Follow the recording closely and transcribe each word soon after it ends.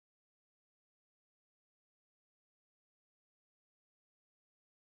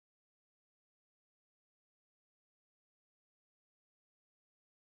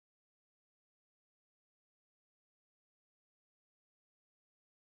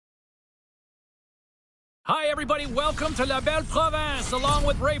Hi, everybody. Welcome to La Belle Province. Along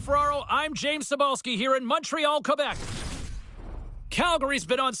with Ray Ferraro, I'm James Cebulski here in Montreal, Quebec. Calgary's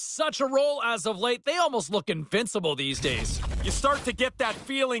been on such a roll as of late, they almost look invincible these days. You start to get that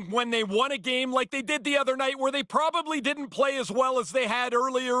feeling when they won a game like they did the other night where they probably didn't play as well as they had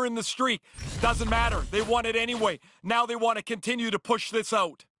earlier in the streak. Doesn't matter. They won it anyway. Now they want to continue to push this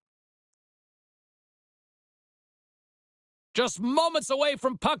out. Just moments away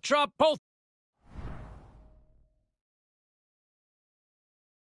from puck drop, both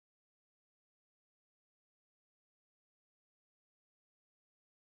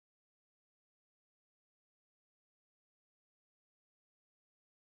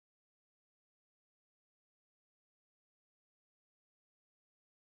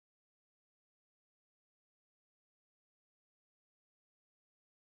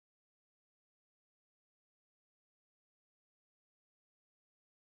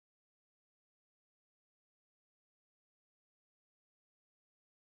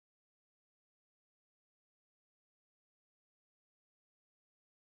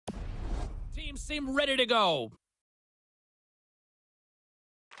teams seem ready to go.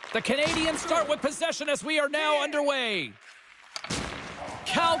 The Canadiens start with possession as we are now underway.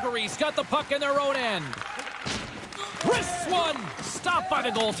 Calgary's got the puck in their own end. Wrists one, stopped by the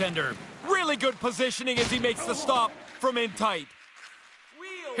goaltender. Really good positioning as he makes the stop from in tight.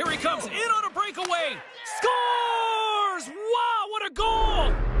 Here he comes in on a breakaway. Scores! Wow, what a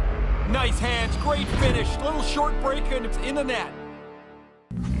goal! Nice hands, great finish. Little short break and it's in the net.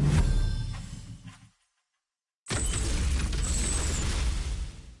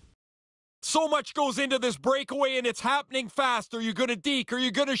 So much goes into this breakaway, and it's happening fast. Are you going to deke? Are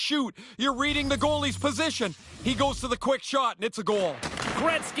you going to shoot? You're reading the goalie's position. He goes to the quick shot, and it's a goal.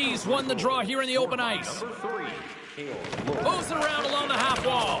 Gretzky's won the draw here in the open ice. Moves it around along the half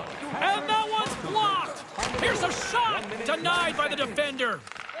wall. And that one's blocked. Here's a shot. Denied by the defender.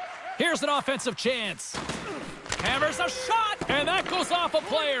 Here's an offensive chance. Hammers a shot. And that goes off a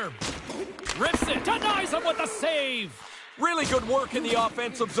player. Rips it. Denies him with a save. Really good work in the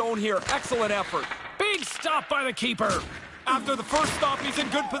offensive zone here. Excellent effort. Big stop by the keeper. After the first stop, he's in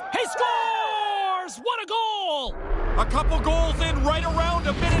good position. He scores! What a goal! A couple goals in right around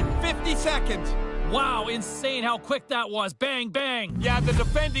a minute and 50 seconds. Wow, insane how quick that was. Bang, bang. Yeah, the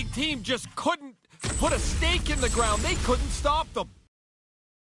defending team just couldn't put a stake in the ground. They couldn't stop them.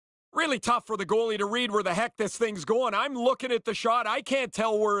 Really tough for the goalie to read where the heck this thing's going. I'm looking at the shot. I can't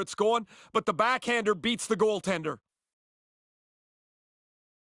tell where it's going, but the backhander beats the goaltender.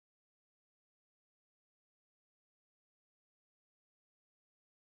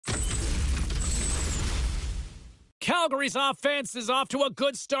 Calgary's offense is off to a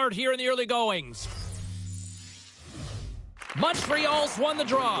good start here in the early goings. Montreal's won the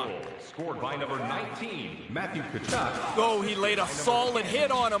draw. Scored by number 19, Matthew Tkachuk. Oh, he laid a solid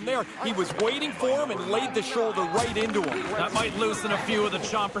hit on him there. He was waiting for him and laid the shoulder right into him. That might loosen a few of the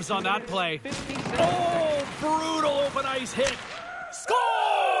chompers on that play. Oh, brutal open ice hit.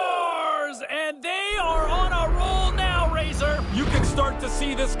 Scores! And they are on a roll now, Razor. You can start to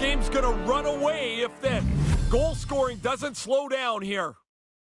see this game's going to run away if the goal scoring doesn't slow down here.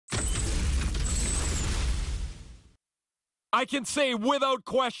 I can say without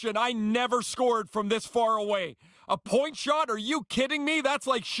question, I never scored from this far away. A point shot? Are you kidding me? That's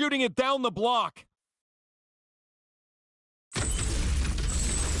like shooting it down the block.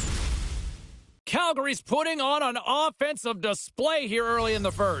 Calgary's putting on an offensive display here early in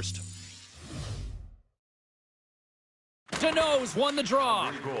the first. Deneau's won the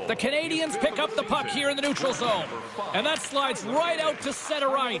draw. The Canadiens pick up the puck here in the neutral zone. And that slides right out to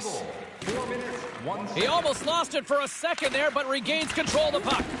center ice. He almost lost it for a second there, but regains control of the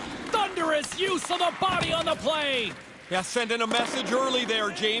puck. Thunderous use of the body on the play. Yeah, sending a message early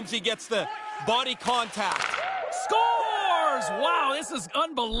there, James. He gets the body contact. Scores! Wow, this is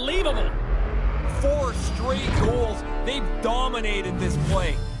unbelievable. 4 straight goals. They've dominated this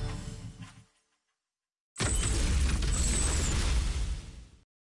play.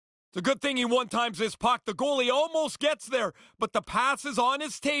 It's a good thing he one-times this puck. The goalie almost gets there, but the pass is on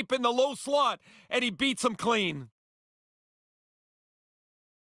his tape in the low slot, and he beats him clean.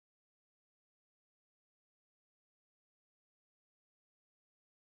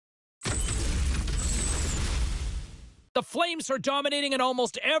 The Flames are dominating in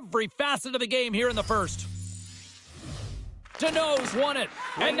almost every facet of the game here in the first. Deneau's won it,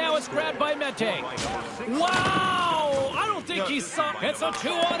 and now it's grabbed by Mete. Wow! I don't think he saw. It's a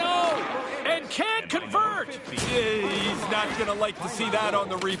 2-on-0, and can't convert. He's not going to like to see that on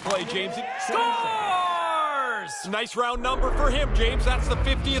the replay, James. Scores! Nice round number for him, James. That's the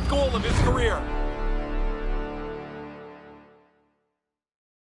 50th goal of his career.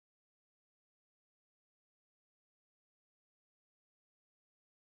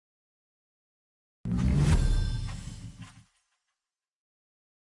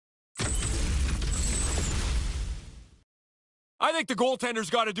 I think the goaltender's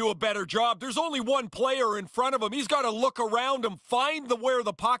got to do a better job. There's only one player in front of him. He's got to look around him, find where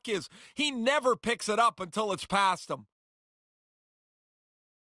the puck is. He never picks it up until it's past him.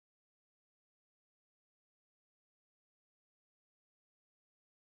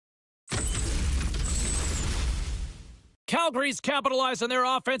 Calgary's capitalized on their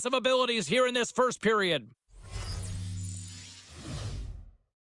offensive abilities here in this first period.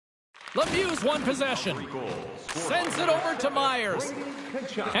 Lemieux's won possession. Sends it over to Myers.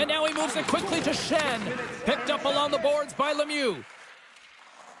 And now he moves it quickly to Shen. Picked up along the boards by Lemieux.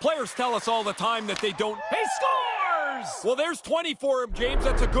 Players tell us all the time that they don't... He scores! Well, there's 20 for him, James.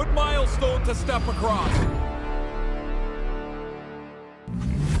 That's a good milestone to step across.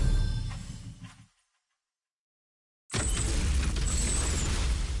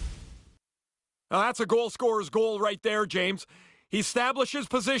 Now, that's a goal scorer's goal right there, James. He establishes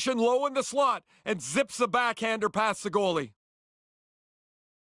position low in the slot and zips the backhander past the goalie.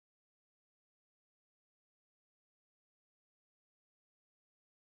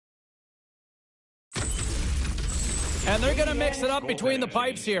 And they're going to mix it up between the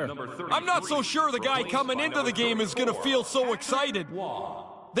pipes here. I'm not so sure the guy coming into the game is going to feel so excited.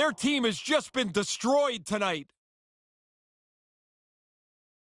 Their team has just been destroyed tonight.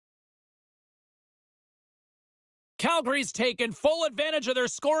 Calgary's taken full advantage of their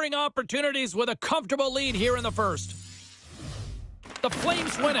scoring opportunities with a comfortable lead here in the first. The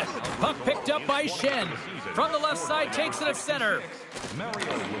Flames win it. Puck picked up by Shen. From the left side, takes it at center.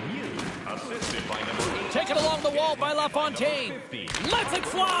 Taken along the wall by LaFontaine. Lets it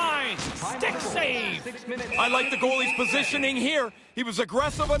fly. Stick save. I like the goalie's positioning here. He was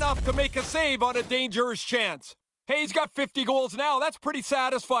aggressive enough to make a save on a dangerous chance. Hey, he's got 50 goals now. That's pretty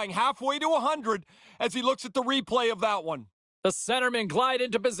satisfying. Halfway to 100 as he looks at the replay of that one. The centermen glide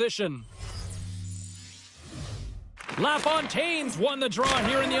into position. LaFontaine's won the draw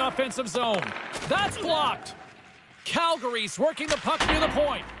here in the offensive zone. That's blocked. Calgary's working the puck near the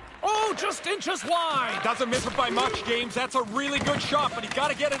point. Oh, just inches wide. Doesn't miss it by much, James. That's a really good shot, but he's got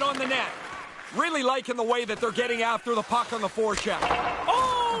to get it on the net. Really liking the way that they're getting after the puck on the forecheck.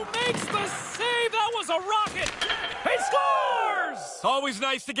 Oh, makes the save. That was a rocket. He scores! Always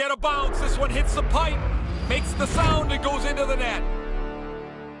nice to get a bounce. This one hits the pipe, makes the sound, and goes into the net.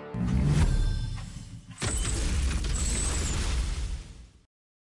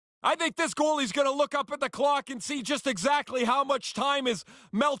 I think this goalie's going to look up at the clock and see just exactly how much time is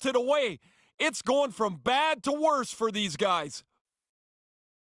melted away. It's going from bad to worse for these guys.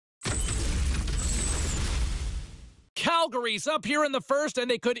 Calgary's up here in the first, and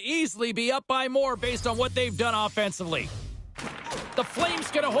they could easily be up by more based on what they've done offensively. The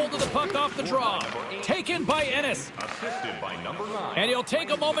Flames get a hold of the puck off the draw. Taken by Ennis. And he'll take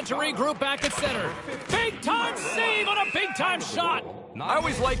a moment to regroup back at center. Big-time save on a big-time shot. I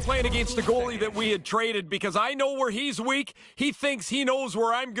always like playing against the goalie that we had traded because I know where he's weak. He thinks he knows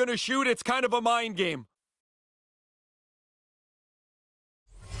where I'm going to shoot. It's kind of a mind game.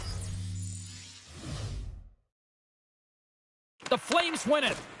 The Flames win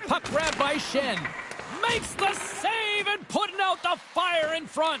it. Puck grabbed by Shen. Makes the save and putting out the fire in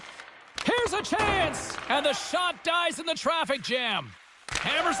front. Here's a chance. And the shot dies in the traffic jam.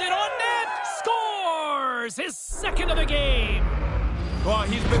 Hammers it on net. Scores! His second of the game. Well,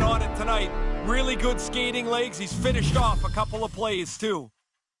 he's been on it tonight. Really good skating legs. He's finished off a couple of plays, too.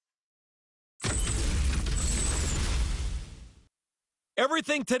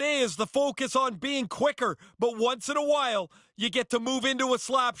 Everything today is the focus on being quicker, but once in a while, you get to move into a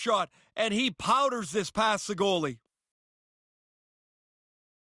slap shot, and he powders this past the goalie.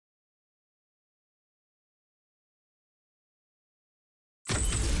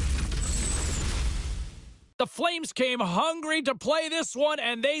 The Flames came hungry to play this one,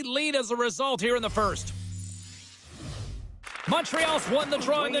 and they lead as a result here in the first. Montreal's won the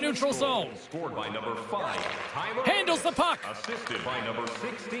draw in the neutral zone. Scored by number 5, handles the puck. Assisted by number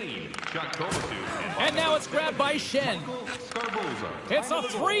 16, and now it's grabbed by Shen. It's a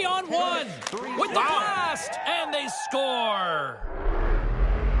 3-on-1 with the blast, and they score.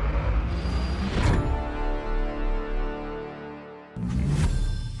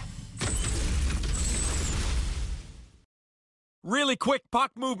 Really quick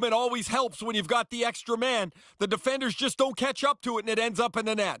puck movement always helps when you've got the extra man. The defenders just don't catch up to it, and it ends up in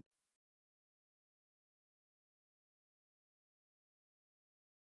the net.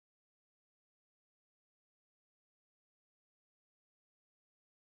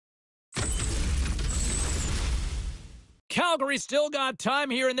 Calgary still got time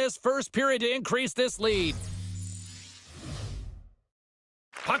here in this first period to increase this lead.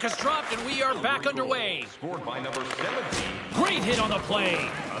 Puck is dropped, and we are back underway. Scored by number 17. Great hit on the play.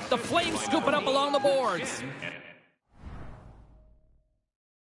 The Flames scoop it up along the boards.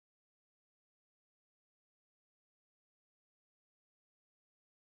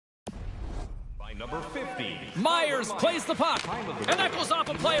 By number 50. Myers plays the puck, and that goes off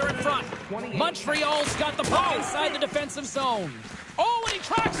a player in front. Montreal's got the puck inside the defensive zone. Oh, and he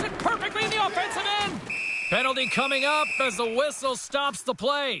tracks it perfectly in the offensive end. Penalty coming up as the whistle stops the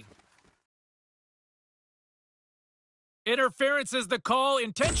play. Interference is the call.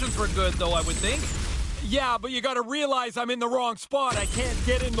 Intentions were good, though, I would think. Yeah, but you got to realize I'm in the wrong spot. I can't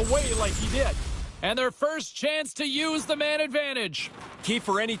get in the way like he did. And their first chance to use the man advantage. Key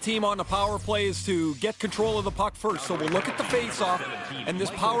for any team on the power play is to get control of the puck first. So we'll look at the face-off, and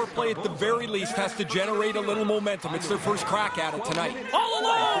this power play at the very least has to generate a little momentum. It's their first crack at it tonight. All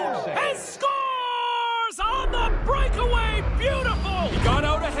alone, and scores on the breakaway. Beautiful. He got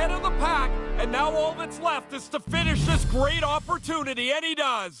out ahead of the pack, and now all that's left is to finish this great opportunity, and he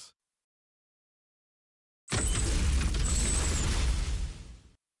does.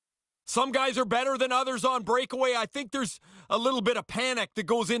 Some guys are better than others on breakaway. I think there's a little bit of panic that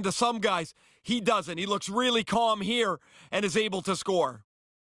goes into some guys. He doesn't. He looks really calm here and is able to score.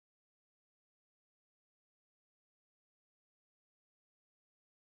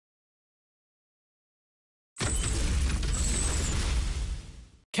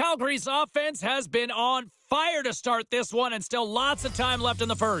 Calgary's offense has been on fire to start this one, and still lots of time left in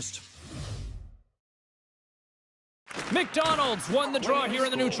the first. McDonald's won the draw here in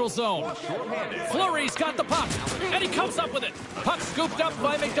the neutral zone. Fleury's got the puck, and he comes up with it. Puck scooped up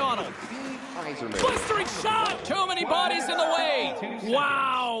by McDonald. Blistering shot! Too many bodies in the way.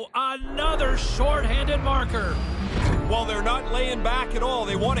 Wow, another shorthanded marker. Well, they're not laying back at all.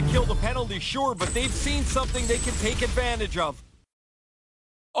 They want to kill the penalty, sure, but they've seen something they can take advantage of.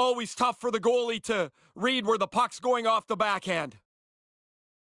 Always tough for the goalie to read where the puck's going off the backhand.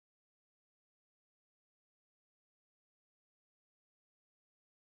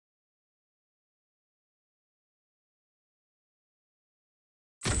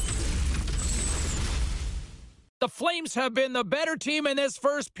 The Flames have been the better team in this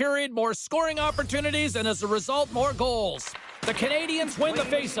first period, more scoring opportunities, and as a result, more goals. The Canadians win the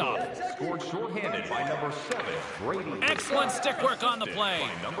faceoff. Scored shorthanded by number 7, Brady. Excellent stick work on the play.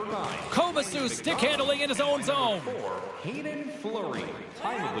 By number 9. Kovacic stick handling in his own zone. 4, Hayden Fleury.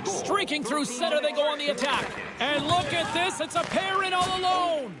 Time of the goal. Streaking through center, they go on the attack. And look at this, it's a pair in all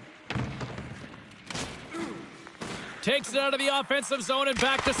alone. Takes it out of the offensive zone and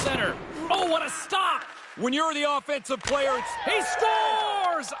back to center. Oh, what a stop! When you're the offensive player, He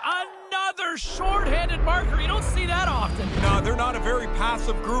scores! Another shorthanded marker. You don't see that often. no, they're not a very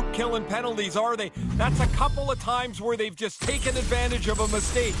passive group killing penalties, are they? That's a couple of times where they've just taken advantage of a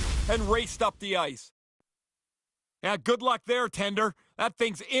mistake and raced up the ice. Yeah, good luck there, Tender. That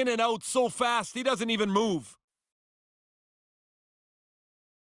thing's in and out so fast, he doesn't even move.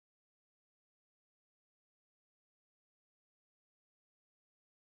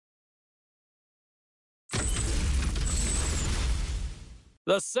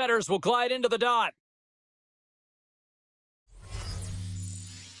 The setters will glide into the dot.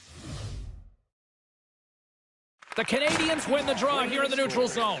 The Canadians win the draw here in the neutral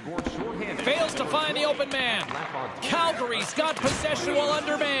zone. Fails to find the open man. Calgary's got possession while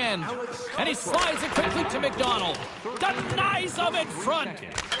undermanned. And he slides it quickly to McDonald. Denies him in front.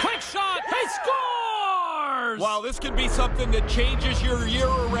 Quick shot. He scores! Wow, this can be something that changes your year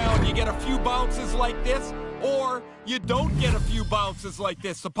around. You get a few bounces like this, or you don't get a few bounces like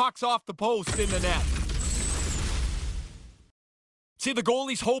this. The puck's off the post in the net. See, the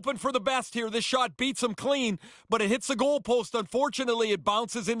goalie's hoping for the best here. This shot beats him clean, but it hits the goalpost. Unfortunately, it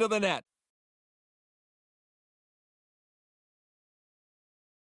bounces into the net.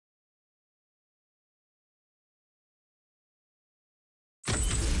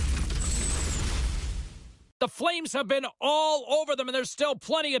 The Flames have been all over them, and there's still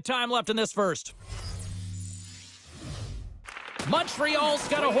plenty of time left in this first. Montreal's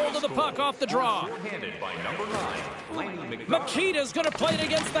got a hold of the puck off the draw. By number 9, Makita's going to play it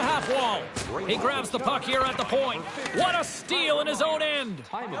against the half wall. He grabs the puck here at the point. What a steal in his own end.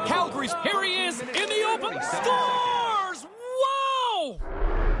 Calgary's, here he is in the open. Scores! Wow!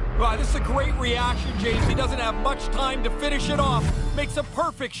 Wow, this is a great reaction, James. He doesn't have much time to finish it off. Makes a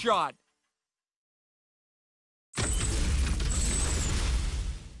perfect shot.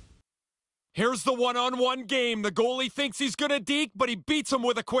 Here's the one-on-one game. The goalie thinks he's going to deke, but he beats him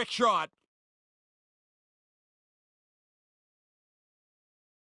with a quick shot.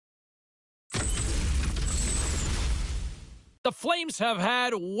 The Flames have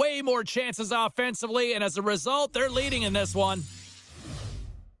had way more chances offensively, and as a result, they're leading in this one.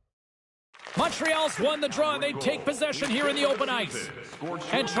 Montreal's won the draw, and they take possession here in the open ice.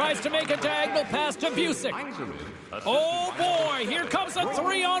 And tries to make a diagonal pass to Busick. Oh boy, here comes a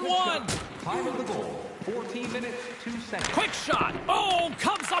 3-on-1. Time of the goal, 14 minutes, 2 seconds. Quick shot. Oh,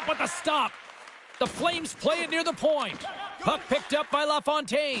 comes up with the stop. The Flames play it near the point. Puck picked up by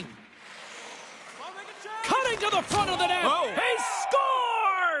LaFontaine. Cutting to the front of the net. Oh.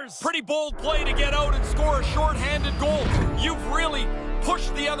 He scores! Pretty bold play to get out and score a shorthanded goal. You've really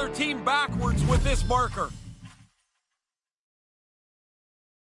pushed the other team backwards with this marker.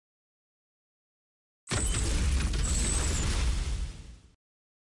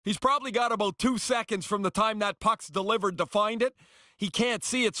 He's probably got about 2 seconds from the time that puck's delivered to find it. He can't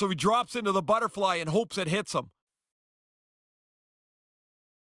see it, so he drops into the butterfly and hopes it hits him.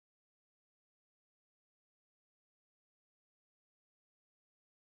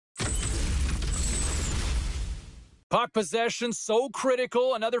 Puck possession so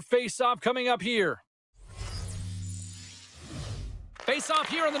critical. Another face-off coming up here. Face-off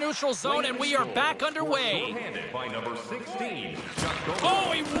here in the neutral zone, and we are back underway. By number 16.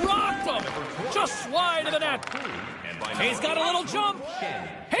 Oh, he rocked him! Just wide of the net. He's got a little jump.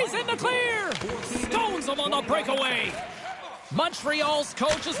 He's in the clear. Stones him on the breakaway. Montreal's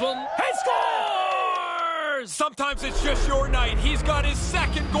coaches will... He scores! Sometimes it's just your night. He's got his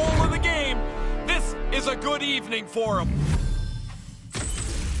second goal of the game. This is a good evening for him.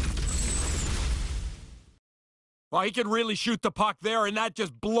 Well, he can really shoot the puck there, and that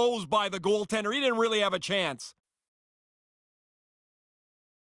just blows by the goaltender. He didn't really have a chance.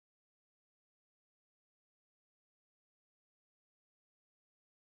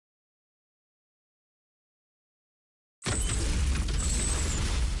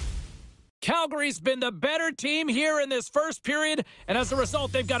 Calgary's been the better team here in this first period, and as a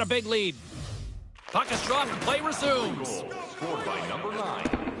result, they've got a big lead. Puck is dropped and play resumes. Scored by number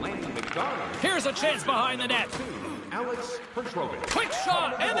 9, Lanny McDonald. Here's a chance behind the net. Alex Petrovic. Quick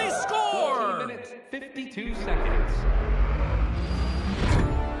shot, and they score! 14 minutes, 52 seconds.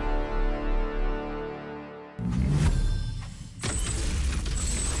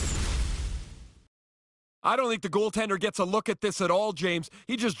 I don't think the goaltender gets a look at this at all, James.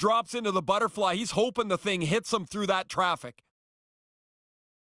 He just drops into the butterfly. He's hoping the thing hits him through that traffic.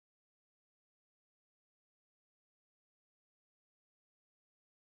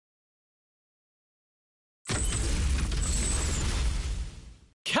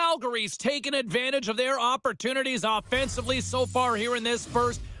 Calgary's taken advantage of their opportunities offensively so far here in this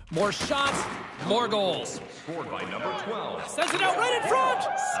first. More shots, more goals. Scored by number 12. Sends it out right in front.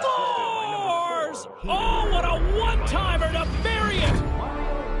 Scores! Oh, what a one-timer to bury it!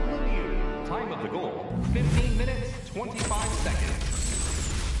 Mario Lemieux. Time of the goal, 15 minutes, 25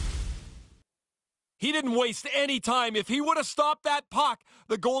 seconds. He didn't waste any time. If he would have stopped that puck,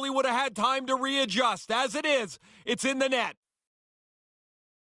 the goalie would have had time to readjust. As it is, it's in the net.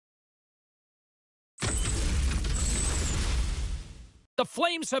 The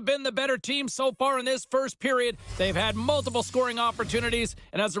Flames have been the better team so far in this first period. They've had multiple scoring opportunities,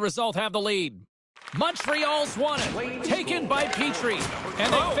 and as a result, have the lead. Montreal's won it, taken by Petrie,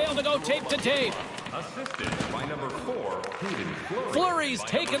 and they fail to go tape to tape. Assisted by number 4, Hayden Fleury. Fleury's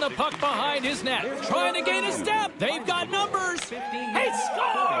taking the puck behind his net, trying to gain a step. They've got numbers. He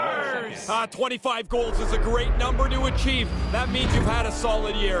scores! 25 goals is a great number to achieve. That means you've had a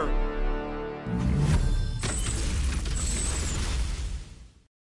solid year.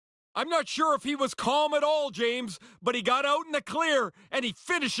 I'm not sure if he was calm at all, James, but he got out in the clear, and he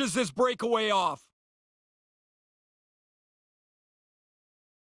finishes this breakaway off.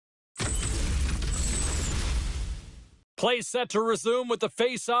 Play set to resume with the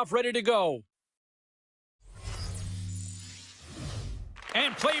face-off ready to go.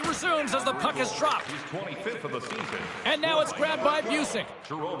 And play resumes as the puck is dropped. He's 25th of the season. And now it's grabbed by Busick.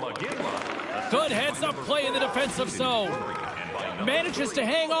 Jerome McGinley. Good heads-up play in the defensive zone. Manages to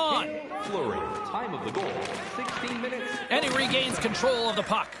hang on. Fleury. Time of the goal, 16 minutes. And he regains control of the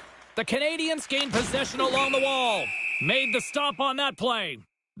puck. The Canadians gain possession along the wall. Made the stop on that play.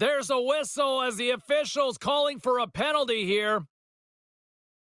 There's a whistle as the official's calling for a penalty here.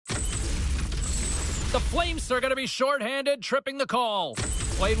 The Flames are going to be shorthanded, tripping the call.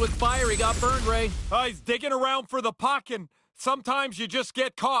 Played with fire, he got burned, Ray. He's digging around for the puck, and sometimes you just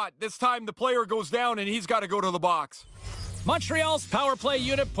get caught. This time the player goes down, and he's got to go to the box. Montreal's power play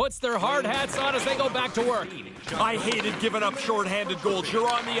unit puts their hard hats on as they go back to work. I hated giving up shorthanded goals. You're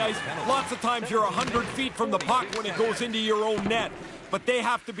on the ice. Lots of times you're 100 feet from the puck when it goes into your own net. But they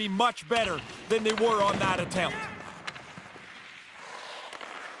have to be much better than they were on that attempt.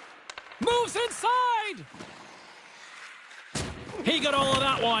 Moves inside. He got all of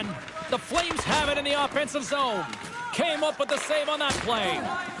that one. The Flames have it in the offensive zone. Came up with the save on that play.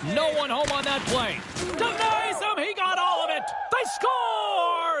 No one home on that play. Denies him. He got all of it. They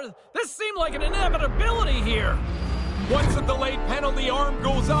score. This seemed like an inevitability here. Once a delayed penalty arm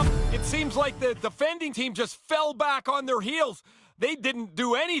goes up, it seems like the defending team just fell back on their heels. They didn't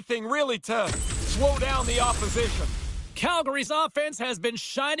do anything really to slow down the opposition. Calgary's offense has been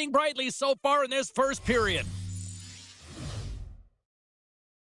shining brightly so far in this first period.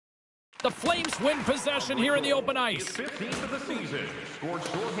 The Flames win possession here in the open ice. 15th of the season. Scored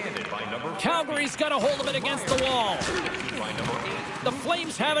shorthanded by number 50. Calgary's got a hold of it against the wall. By number 8. The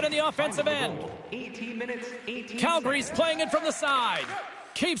Flames have it in the offensive end. 18 minutes, 18 Calgary's seconds. playing it from the side.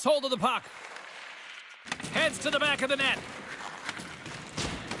 Keeps hold of the puck. Heads to the back of the net.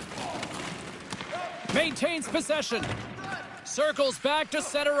 Maintains possession. Circles back to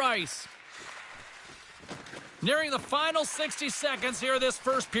center ice. Nearing the final 60 seconds here this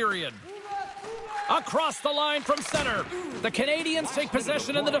first period. Across the line from center. The Canadians take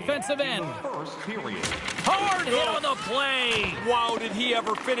possession in the defensive end. First period. Hard hit on the play. Wow, did he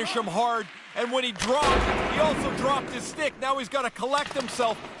ever finish him hard. And when he dropped, he also dropped his stick. Now he's got to collect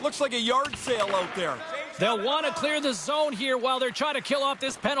himself. Looks like a yard sale out there. They'll want to clear the zone here while they're trying to kill off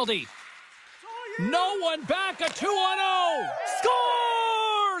this penalty. No one back, a 2-on-0.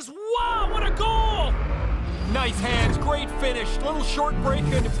 Scores! Wow, what a goal! Nice hands, great finish. Little short break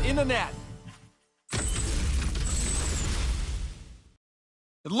and it's in the net.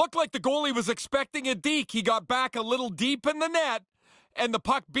 It looked like the goalie was expecting a deke. He got back a little deep in the net, and the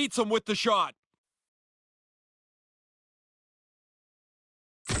puck beats him with the shot.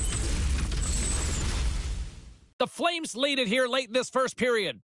 The Flames lead it here late in this first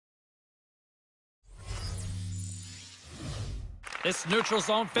period. This neutral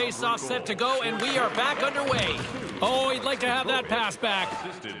zone face-off set to go, and we are back underway. Oh, he'd like to have that pass back.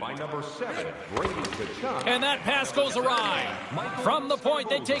 Assisted by number 7, Brady Tkachuk. And that pass goes awry. From the point,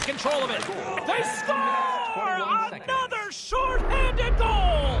 they take control of it. They score! Another short-handed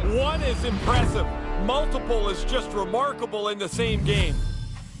goal! One is impressive. Multiple is just remarkable in the same game.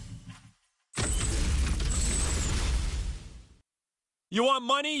 You want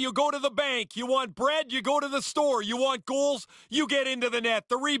money, you go to the bank. You want bread, you go to the store. You want goals, you get into the net.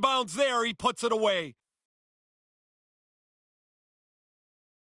 The rebound's there, he puts it away.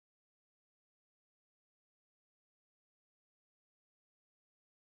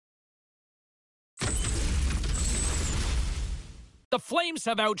 The Flames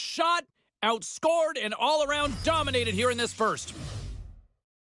have outshot, outscored, and all-around dominated here in this first.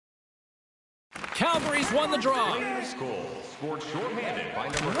 Calgary's won the draw. Scored shorthanded by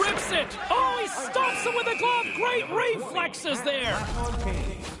number Rips it! Oh, he stops him with a glove! Great reflexes there!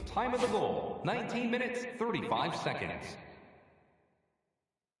 Time of the goal, 19 minutes, 35 seconds.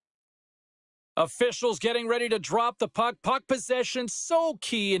 Officials getting ready to drop the puck. Puck possession so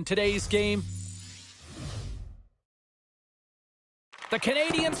key in today's game. The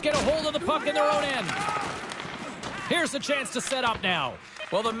Canadians get a hold of the puck in their own end. Here's a chance to set up now.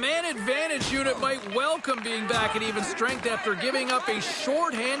 Well, the man advantage unit might welcome being back at even strength after giving up a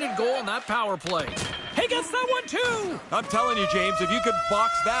short-handed goal in that power play. He gets that one too! I'm telling you, James, if you could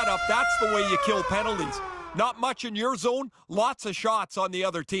box that up, that's the way you kill penalties. Not much in your zone, lots of shots on the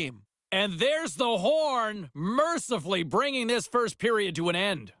other team. And there's the horn, mercifully bringing this first period to an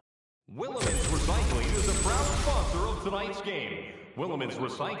end. Willemins Recycling is a proud sponsor of tonight's game. Willemins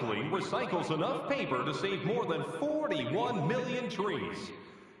Recycling recycles enough paper to save more than 41 million trees.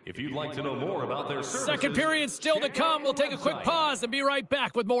 If you'd like to know more about their services... Second period still to come. We'll take a quick pause and be right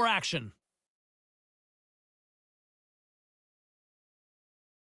back with more action.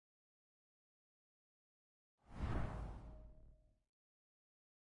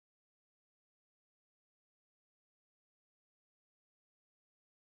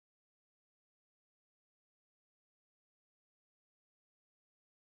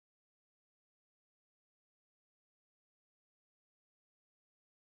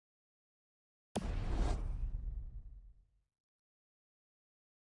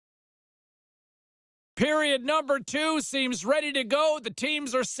 Period number 2 seems ready to go. The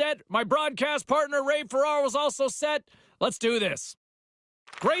teams are set. My broadcast partner, Ray Ferraro, is also set. Let's do this.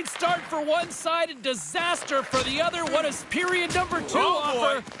 Great start for one side and disaster for the other. What does period number 2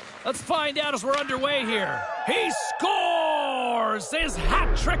 offer? Let's find out as we're underway here. He scores his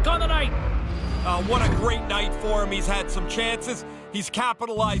hat trick on the night. What a great night for him. He's had some chances. He's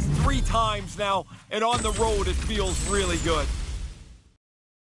capitalized 3 times now, and on the road it feels really good.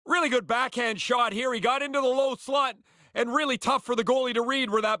 Really good backhand shot here. He got into the low slot, and really tough for the goalie to read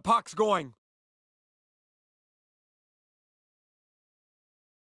where that puck's going.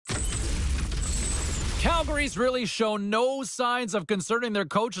 Calgary's really shown no signs of concerning their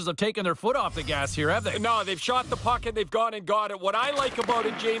coaches of taking their foot off the gas here, have they? No, they've shot the puck and they've gone and got it. What I like about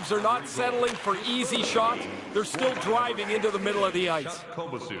it, James, they're not settling for easy shots. They're still driving into the middle of the ice.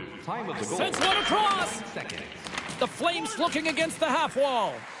 Sends one across. The Flames looking against the half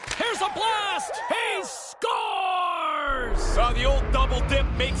wall. Here's a blast. He scores! The old double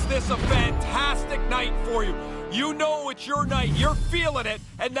dip makes this a fantastic night for you. You know it's your night. You're feeling it.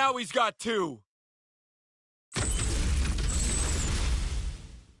 And now he's got two.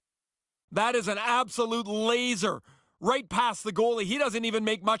 That is an absolute laser. Right past the goalie. He doesn't even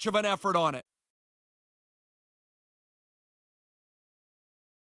make much of an effort on it.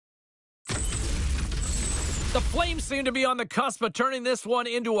 The Flames seem to be on the cusp of turning this one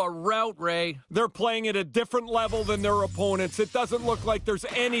into a rout, Ray. They're playing at a different level than their opponents. It doesn't look like there's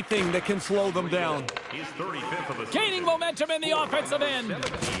anything that can slow them down. Gaining momentum in the offensive end.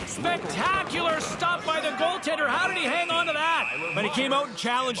 Spectacular stop by the goaltender. How did he hang on to that? But he came out and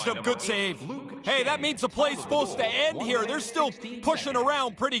challenged him. Good save. Hey, that means the play's supposed to end here. They're still pushing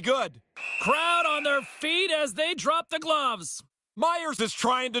around pretty good. Crowd on their feet as they drop the gloves. Myers is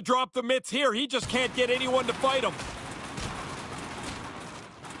trying to drop the mitts here. He just can't get anyone to fight him.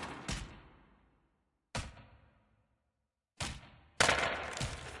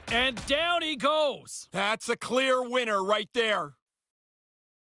 And down he goes. That's a clear winner right there.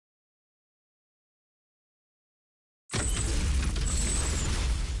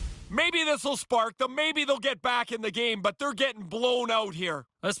 Maybe this will spark them. Maybe they'll get back in the game, but they're getting blown out here.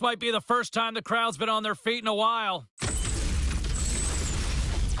 This might be the first time the crowd's been on their feet in a while.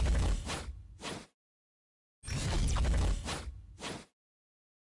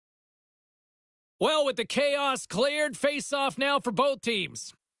 Well, with the chaos cleared, face-off now for both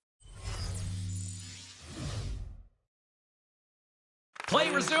teams.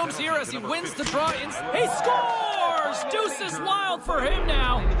 Play resumes here as he wins the draw. He scores! Deuce is wild for him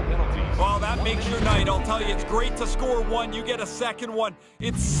now. Well, that makes your night. I'll tell you, it's great to score one. You get a second one.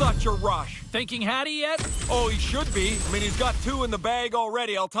 It's such a rush. Thinking Hattie yet? Oh, he should be. I mean, he's got two in the bag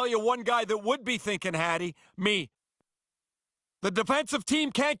already. I'll tell you one guy that would be thinking Hattie, me. The defensive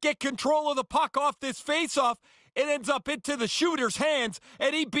team can't get control of the puck off this face-off. It ends up into the shooter's hands,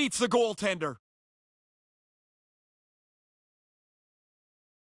 and he beats the goaltender.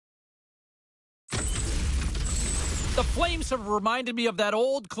 The Flames have reminded me of that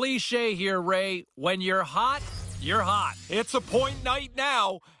old cliche here, Ray. When you're hot, you're hot. It's a point night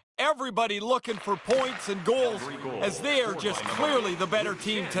now. Everybody looking for points and goals as they are just clearly the better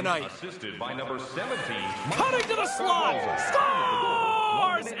team tonight. Assisted by number 17. Cutting to the slot.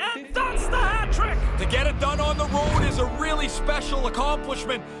 Scores! And that's the hat trick! To get it done on the road is a really special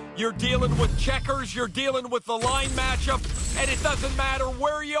accomplishment. You're dealing with checkers, you're dealing with the line matchup, and it doesn't matter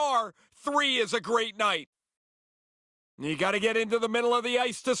where you are. 3 is a great night. You got to get into the middle of the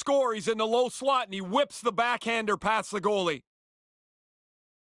ice to score. He's in the low slot, and he whips the backhander past the goalie.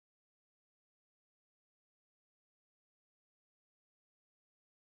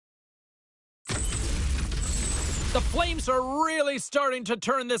 The Flames are really starting to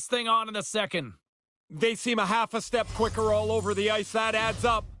turn this thing on in the second. They seem a half a step quicker all over the ice. That adds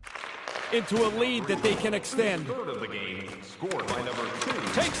up into a lead that they can extend. Third of the game, scored by number 2.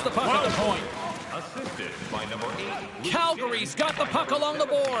 Takes the puck at the point. Assisted by number 8. Calgary's got the puck along the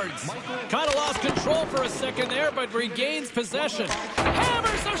boards. Kind of lost control for a second there, but regains possession.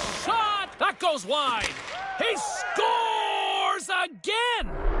 Hammers a shot! That goes wide. He scores again!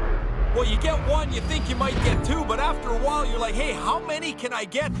 Well, you get one, you think you might get two, but after a while you're like, hey, how many can I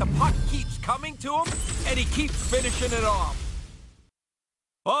get? The puck keeps coming to him, and he keeps finishing it off.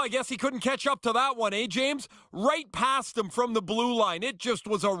 Well, I guess he couldn't catch up to that one, eh, James? Right past him from the blue line. It just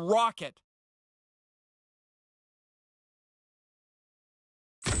was a rocket.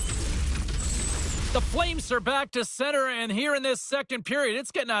 The Flames are back to center, and here in this second period,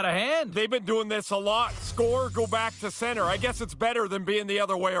 it's getting out of hand. They've been doing this a lot. Score, go back to center. I guess it's better than being the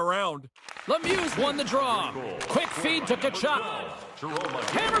other way around. Lemieux won the draw. Quick feed to Kachuk.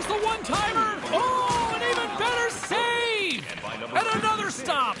 Hammers the one-timer. Oh, an even better save. And another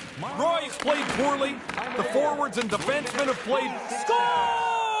stop. Roy's played poorly. The forwards and defensemen have played.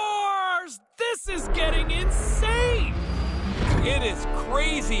 Scores! This is getting insane. It is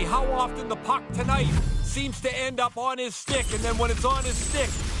crazy how often the puck tonight seems to end up on his stick, and then when it's on his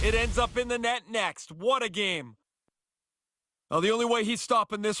stick, it ends up in the net next. What a game. Now, the only way he's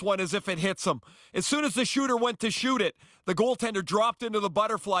stopping this one is if it hits him. As soon as the shooter went to shoot it, the goaltender dropped into the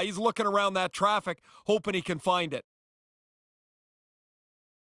butterfly. He's looking around that traffic, hoping he can find it.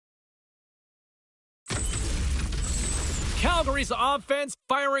 Calgary's offense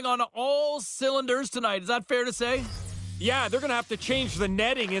firing on all cylinders tonight. Is that fair to say? Yeah, they're going to have to change the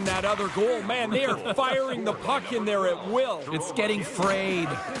netting in that other goal. Man, they are firing the puck in there at will. It's getting frayed.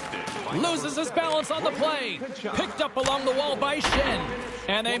 Loses his balance on the play. Picked up along the wall by Shen.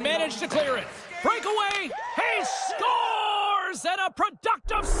 And they manage to clear it. Breakaway. He scores! And a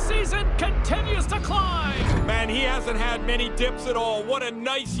productive season continues to climb. Man, he hasn't had many dips at all. What a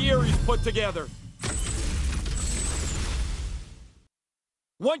nice year he's put together.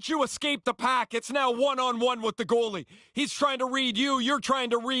 Once you escape the pack, it's now one-on-one with the goalie. He's trying to read you, you're trying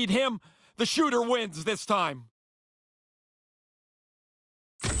to read him. The shooter wins this time.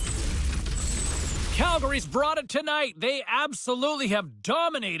 Calgary's brought it tonight. They absolutely have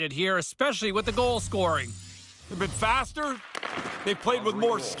dominated here, especially with the goal scoring. They've been faster, they've played with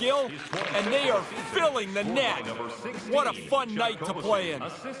more skill, and they are filling the net. What a fun night to play in.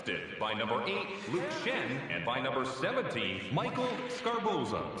 Assisted by number 8, Luke Shen, and by number 17, Michael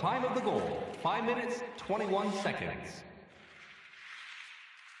Scarboza. Time of the goal, 5 minutes, 21 seconds.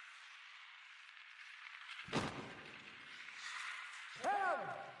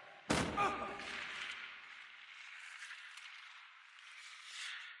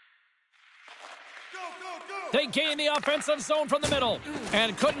 They gain the offensive zone from the middle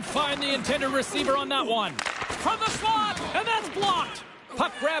and couldn't find the intended receiver on that one. From the slot, and that's blocked.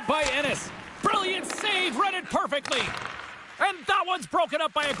 Puck grabbed by Ennis. Brilliant save, read it perfectly. And that one's broken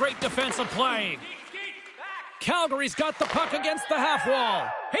up by a great defensive play. Calgary's got the puck against the half wall.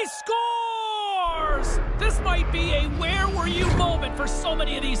 He scores! This might be a where were you moment for so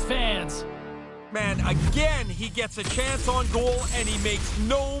many of these fans. Man, again, he gets a chance on goal, and he makes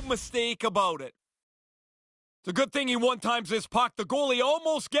no mistake about it. It's a good thing he one-times this puck. The goalie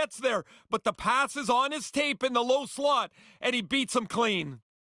almost gets there, but the pass is on his tape in the low slot, and he beats him clean.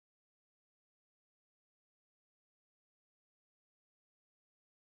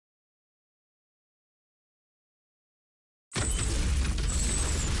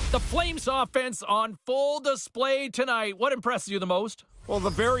 The Flames offense on full display tonight. What impresses you the most? Well,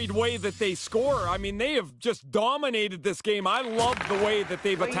 the varied way that they score. I mean, they have just dominated this game. I love the way that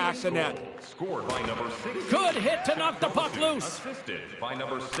they've attacked the net. Scored by number 6. Good hit to knock the puck loose. Assisted by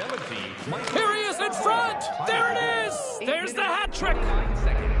number 17. Here he is in front. There it is. There's the hat trick.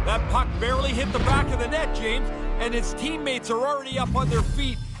 That puck barely hit the back of the net, James, and his teammates are already up on their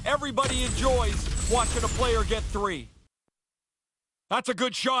feet. Everybody enjoys watching a player get 3. That's a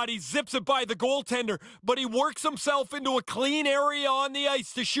good shot. He zips it by the goaltender, but he works himself into a clean area on the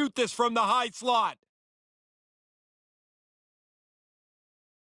ice to shoot this from the high slot.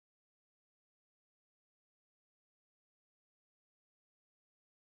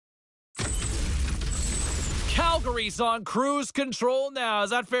 Calgary's on cruise control now. Is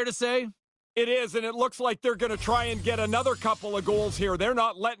that fair to say? It is, and it looks like they're going to try and get another couple of goals here. They're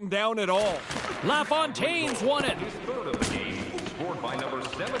not letting down at all. LaFontaine's won it. Third of the game. Scored by number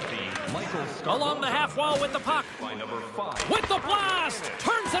 17, Michael Scarboza. Along the half wall with the puck. By number 5. With the blast!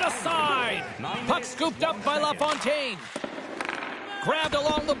 Turns it aside! Puck scooped up by LaFontaine. Grabbed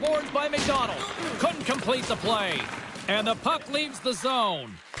along the boards by McDonald. Couldn't complete the play. And the puck leaves the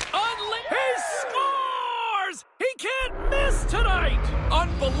zone. He scores! He can't miss tonight!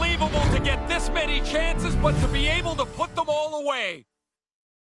 Unbelievable to get this many chances, but to be able to put them all away.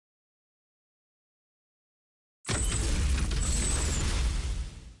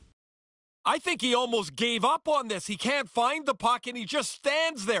 I think he almost gave up on this. He can't find the puck, and he just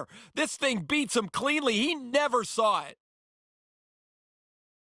stands there. This thing beats him cleanly. He never saw it.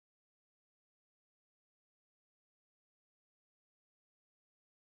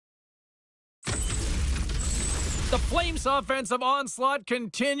 The Flames' offensive onslaught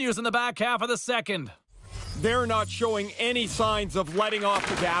continues in the back half of the second. They're not showing any signs of letting off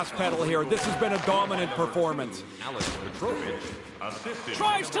the gas pedal here. This has been a dominant performance. Alex Petrovich, assisted.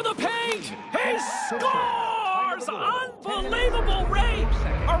 Drives to the paint! He scores! Unbelievable, Ray!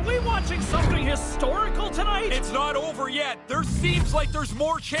 Are we watching something historical tonight? It's not over yet. There seems like there's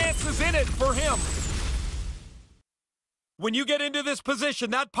more chances in it for him. When you get into this position,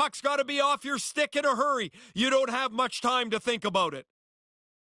 that puck's got to be off your stick in a hurry. You don't have much time to think about it.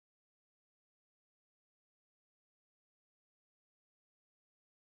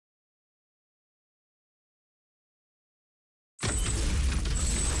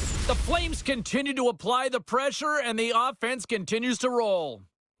 The Flames continue to apply the pressure, and the offense continues to roll.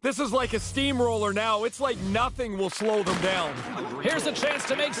 This is like a steamroller now. It's like nothing will slow them down. Here's a chance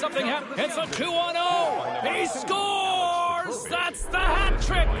to make something happen. It's a 2-on-0. He scores! That's the hat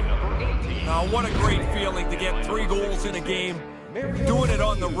trick! Oh, what a great feeling to get 3 goals in a game. Doing it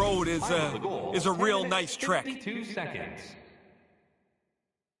on the road is a real nice trick. 52 seconds.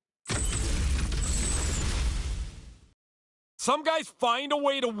 Some guys find a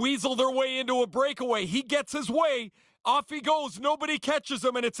way to weasel their way into a breakaway. He gets his way. Off he goes. Nobody catches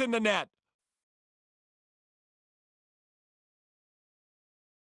him, and it's in the net.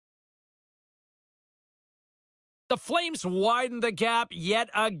 The Flames widen the gap yet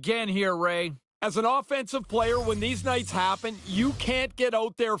again here, Ray. As an offensive player, when these nights happen, you can't get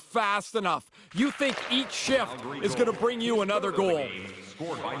out there fast enough. You think each shift is going to bring you another goal.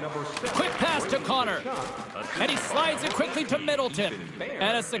 Quick pass to Connor. And he slides it quickly to Middleton.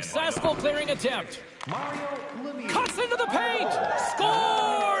 And a successful clearing attempt. Cuts into the paint.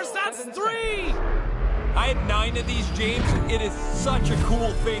 Scores! That's 3! I had 9 of these, James. It is such a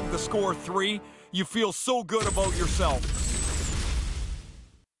cool thing to score 3. You feel so good about yourself.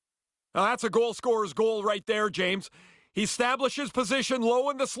 Now that's a goal scorer's goal right there, James. He establishes position low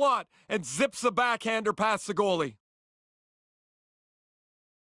in the slot and zips the backhander past the goalie.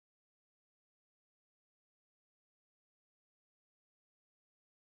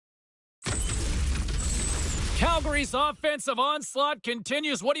 Calgary's offensive onslaught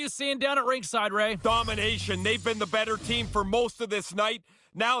continues. What are you seeing down at ringside, Ray? Domination. They've been the better team for most of this night.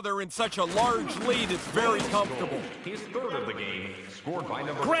 Now they're in such a large lead, it's very comfortable. His third of the game, scored by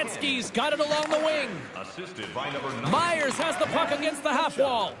number Gretzky's got it along the wing. Assisted by number 9. Myers has the puck against the half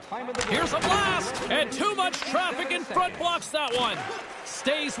wall. Here's a blast, and too much traffic in front blocks that one.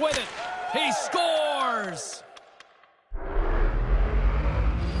 Stays with it. He scores!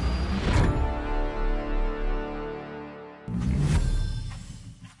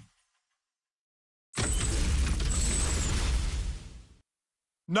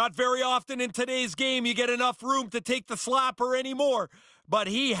 Not very often in today's game you get enough room to take the slapper anymore, but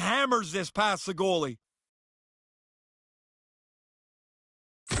he hammers this past the goalie.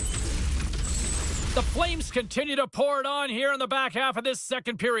 The Flames continue to pour it on here in the back half of this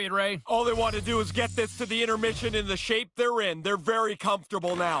second period, Ray. All they want to do is get this to the intermission in the shape they're in. They're very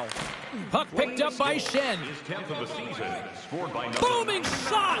comfortable now. Puck picked up by Shen. His 10th of the season, scored by number Booming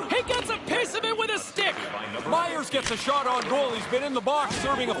shot! He gets a piece of it with a stick! Myers gets a shot on goal. He's been in the box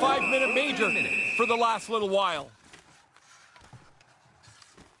serving a 5-minute major for the last little while.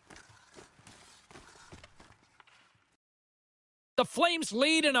 The Flames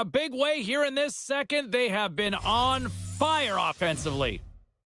lead in a big way here in this second. They have been on fire offensively.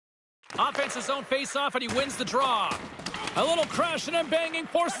 Offensive zone face-off, and he wins the draw. A little crashing and banging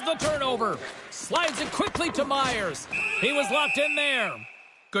forces the turnover. Slides it quickly to Myers. He was locked in there.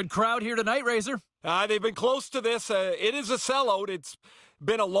 Good crowd here tonight, Razor. They've been close to this. It is a sellout. It's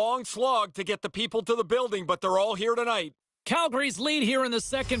been a long slog to get the people to the building, but they're all here tonight. Calgary's lead here in the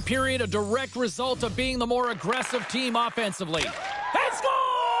second period, a direct result of being the more aggressive team offensively. And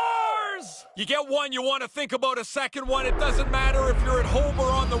scores! You get one, you want to think about a second one. It doesn't matter if you're at home or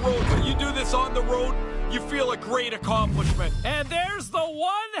on the road, but you do this on the road, you feel a great accomplishment. And there's the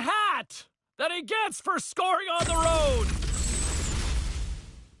one hat that he gets for scoring on the road.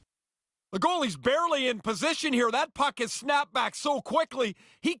 The goalie's barely in position here. That puck is snapped back so quickly,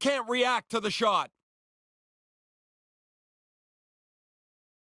 he can't react to the shot.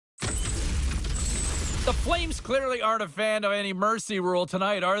 The Flames clearly aren't a fan of any mercy rule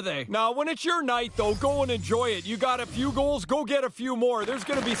tonight, are they? Now, when it's your night, though, go and enjoy it. You got a few goals, go get a few more. There's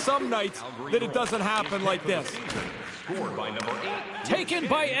going to be some nights that it doesn't happen like this. Scored by number 8. Taken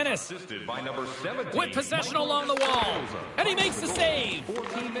by Ennis. Assisted by number 17. With possession along the wall. And he makes the save.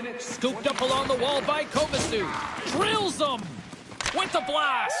 Scooped up along the wall by Kovacic. Drills him with the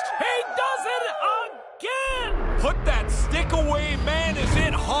blast. He does it again! Put that stick away, man, is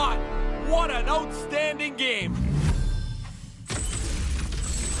it hot. What an outstanding game.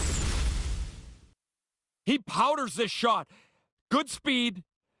 He powders this shot. Good speed.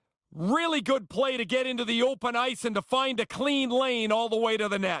 Really good play to get into the open ice and to find a clean lane all the way to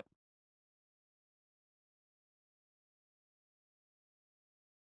the net.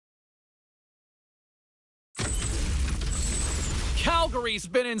 Calgary's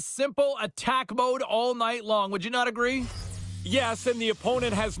been in simple attack mode all night long. Would you not agree? Yes, and the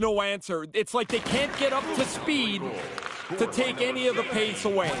opponent has no answer. It's like they can't get up to speed to take any of the pace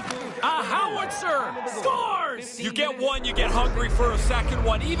away. A howitzer scores! You get one, you get hungry for a second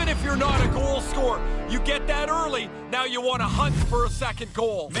one. Even if you're not a goal scorer, you get that early, now you want to hunt for a second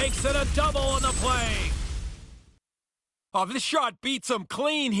goal. Makes it a double in the play. Oh, this shot beats him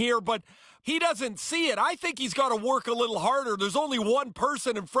clean here, but he doesn't see it. I think he's got to work a little harder. There's only one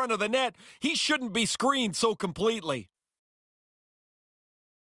person in front of the net. He shouldn't be screened so completely.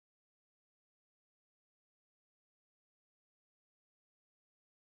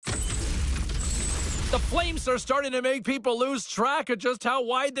 The Flames are starting to make people lose track of just how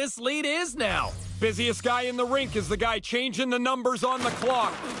wide this lead is now. Busiest guy in the rink is the guy changing the numbers on the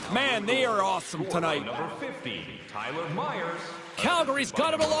clock. Man, they are awesome tonight. Number 50, Tyler Myers. Calgary's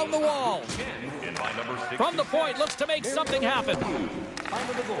got it along the wall. And by number 60, From the point, looks to make something happen.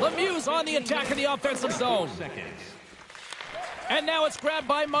 Lemieux's on the attack in the offensive zone. And now it's grabbed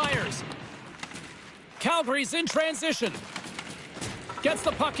by Myers. Calgary's in transition. Gets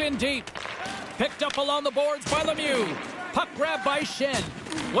the puck in deep. Picked up along the boards by Lemieux. Puck grabbed by Shen.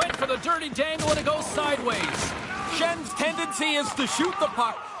 Went for the dirty dangle and it goes sideways. Shen's tendency is to shoot the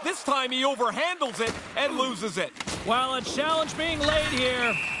puck. This time he overhandles it and loses it. Well, a challenge being laid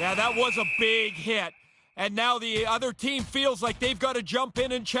here. Yeah, that was a big hit. And now the other team feels like they've got to jump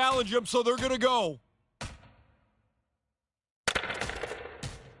in and challenge him, so they're going to go.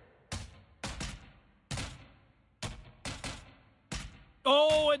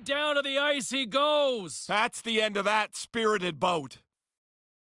 Oh, and down to the ice he goes. That's the end of that spirited bout.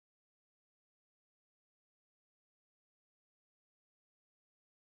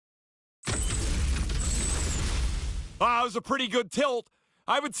 It was a pretty good tilt.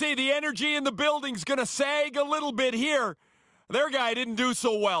 I would say the energy in the building's going to sag a little bit here. Their guy didn't do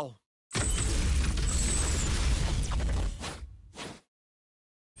so well.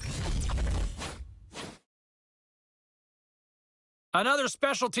 Another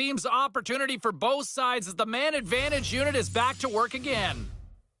special teams opportunity for both sides as the man advantage unit is back to work again.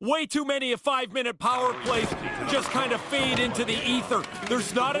 Way too many 5-minute power plays just kind of fade into the ether.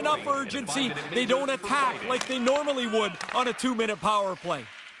 There's not enough urgency. They don't attack like they normally would on a 2-minute power play.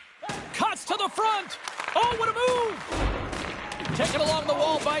 Cuts to the front. Oh, what a move! Taken along the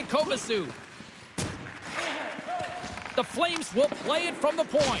wall by Kovasu. The Flames will play it from the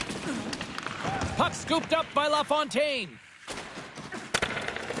point. Puck scooped up by LaFontaine.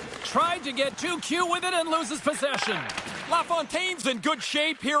 Tried to get too cute with it and loses possession. LaFontaine's in good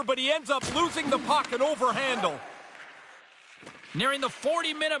shape here, but he ends up losing the puck and overhandle. Nearing the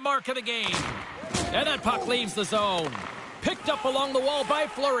 40-minute mark of the game. And that puck leaves the zone. Picked up along the wall by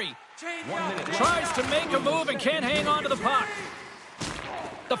Fleury. Tries to make a move and can't hang on to the puck.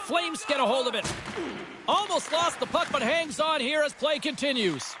 The Flames get a hold of it. Almost lost the puck, but hangs on here as play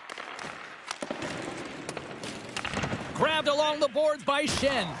continues. Grabbed along the boards by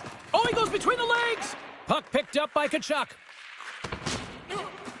Shen. Oh, he goes between the legs. Puck picked up by Tkachuk.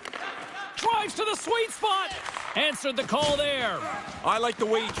 Drives to the sweet spot. Answered the call there. I like the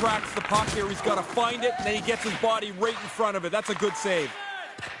way he tracks the puck here. He's got to find it, and then he gets his body right in front of it. That's a good save.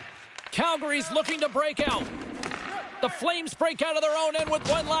 Calgary's looking to break out. The Flames break out of their own end with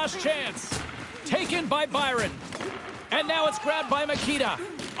one last chance. Taken by Byron. And now it's grabbed by Makita.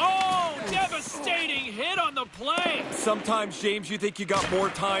 Oh, devastating hit on the play. Sometimes, James, you think you got more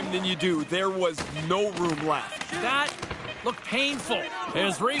time than you do. There was no room left. That looked painful.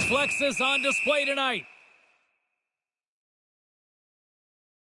 His reflexes on display tonight.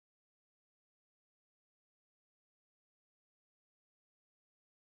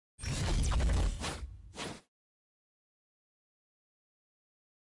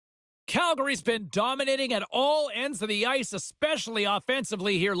 Calgary's been dominating at all ends of the ice, especially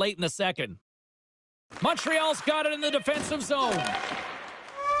offensively here late in the second. Montreal's got it in the defensive zone.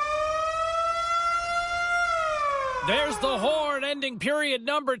 There's the horn ending period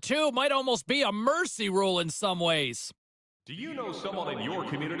number 2. Might almost be a mercy rule in some ways. Do you know someone in your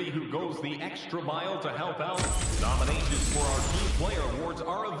community who goes the extra mile to help out? Nominations for our Team Player Awards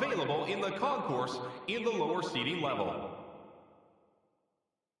are available in the concourse in the lower seating level.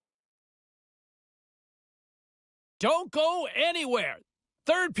 Don't go anywhere.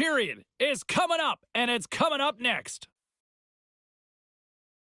 Third period is coming up, and it's coming up next.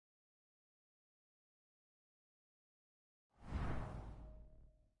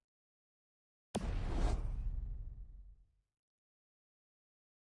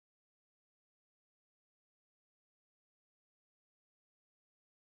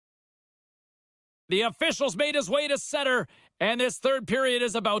 The officials made his way to center, and this third period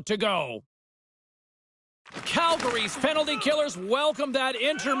is about to go. Calgary's penalty killers welcome that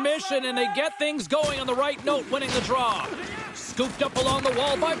intermission, and they get things going on the right note, winning the draw. Scooped up along the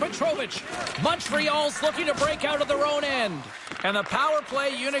wall by Petrovich. Montreal's looking to break out of their own end. And the power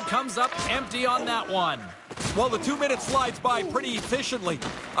play unit comes up empty on that one. Well, the 2 minutes slides by pretty efficiently.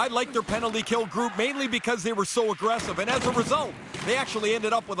 I like their penalty kill group mainly because they were so aggressive, and as a result, they actually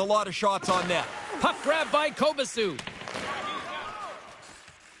ended up with a lot of shots on net. Puck grab by Kovasu.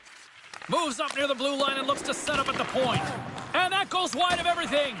 Moves up near the blue line and looks to set up at the point. And that goes wide of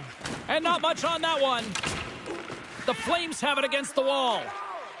everything. And not much on that one. The Flames have it against the wall.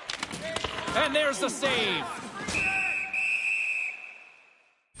 And there's the save.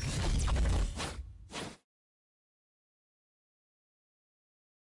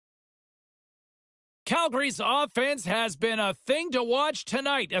 Calgary's offense has been a thing to watch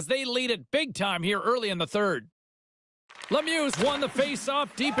tonight as they lead it big time here early in the third. Lemieux's won the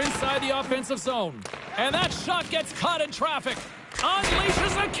face-off deep inside the offensive zone. And that shot gets caught in traffic.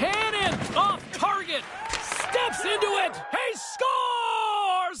 Unleashes a cannon off target. Steps into it. He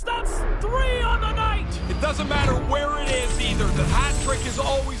scores! That's 3 on the night! It doesn't matter where it is either. The hat trick is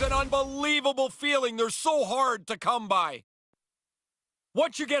always an unbelievable feeling. They're so hard to come by.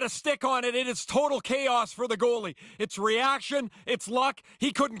 Once you get a stick on it, it is total chaos for the goalie. It's reaction, it's luck.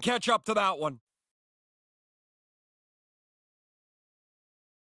 He couldn't catch up to that one.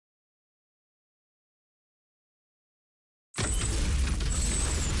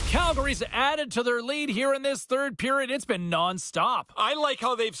 Calgary's added to their lead here in this third period. It's been non-stop. I like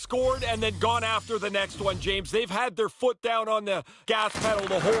how they've scored and then gone after the next one, James. They've had their foot down on the gas pedal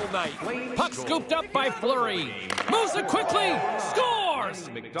the whole night. Puck scooped up by Fleury. Moves it quickly. Scores!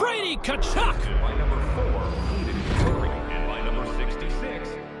 Brady Tkachuk. By number 4, Eden Fleury. And by number 66,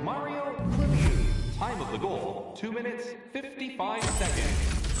 Mario Lemieux. Time of the goal, 2 minutes, 55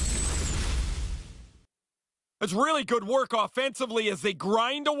 seconds. It's really good work offensively as they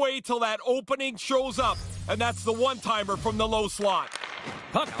grind away till that opening shows up. And that's the one-timer from the low slot.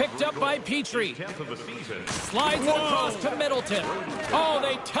 Puck picked up by Petrie. Slides it across to Middleton. Oh,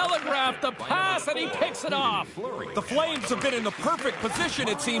 they telegraphed the pass and he picks it off. The Flames have been in the perfect position,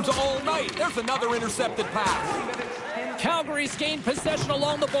 it seems, all night. There's another intercepted pass. Calgary's gained possession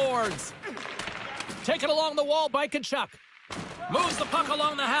along the boards. Taken along the wall by Tkachuk. Moves the puck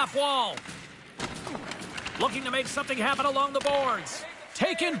along the half wall. Looking to make something happen along the boards.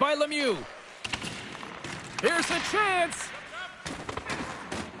 Taken by Lemieux. Here's a chance.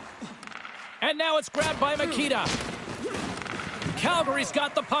 And now it's grabbed by Makita. Calgary's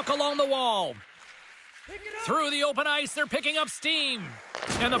got the puck along the wall. Through the open ice, they're picking up steam.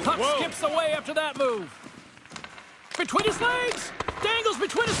 And the puck skips away after that move. Between his legs. Dangles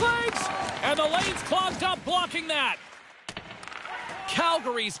between his legs. And the lane's clogged up, blocking that.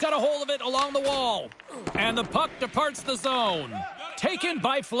 Calgary's got a hold of it along the wall. And the puck departs the zone. Taken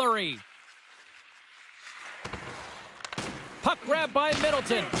by Fleury. Puck grabbed by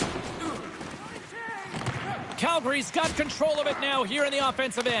Middleton. Calgary's got control of it now here in the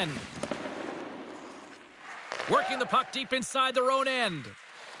offensive end. Working the puck deep inside their own end.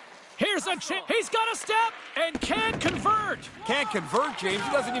 Here's a chip. He's got a step and can't convert. Can't convert, James.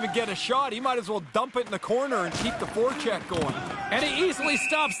 He doesn't even get a shot. He might as well dump it in the corner and keep the forecheck going. And he easily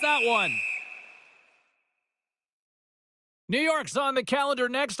stops that one. New York's on the calendar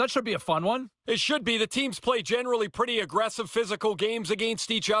next. That should be a fun one. It should be. The teams play generally pretty aggressive physical games against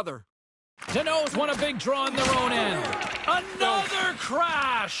each other. Deneau's won a big draw in their own end. Another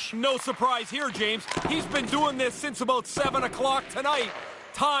crash. No surprise here, James. He's been doing this since about 7 o'clock tonight.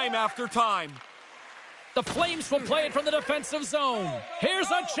 Time after time. The Flames will play it from the defensive zone. Here's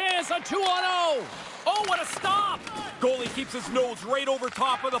a chance, a 2-on-0. Oh, what a stop. Goalie keeps his nose right over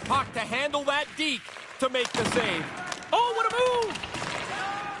top of the puck to handle that deke to make the save. Oh, what a move.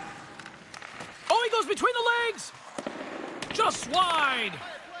 Oh, he goes between the legs. Just wide.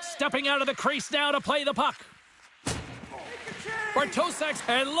 Stepping out of the crease now to play the puck. Bartosek,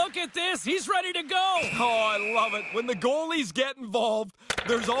 and look at this. He's ready to go. Oh, I love it. When the goalies get involved,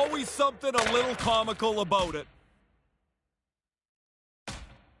 there's always something a little comical about it.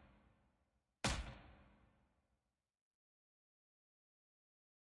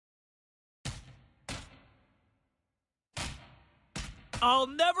 I'll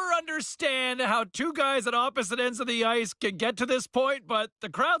never understand how two guys at opposite ends of the ice can get to this point, but the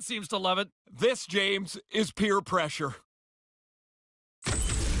crowd seems to love it. This, James, is peer pressure.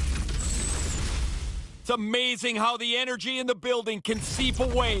 It's amazing how the energy in the building can seep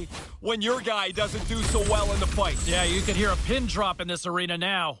away when your guy doesn't do so well in the fight. Yeah, you can hear a pin drop in this arena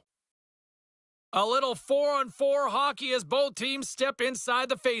now. A little 4-on-4 hockey as both teams step inside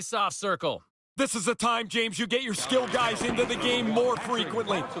the face-off circle. This is the time, James, you get your skilled guys into the game more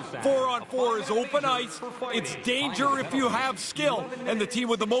frequently. 4-on-4 is open ice. It's danger if you have skill, and the team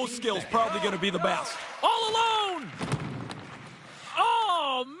with the most skill is probably going to be the best. All alone!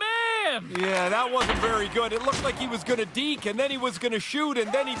 Oh, man! Yeah, that wasn't very good. It looked like he was going to deke, and then he was going to shoot, and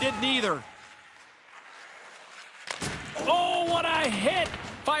then he did neither. Oh, what a hit!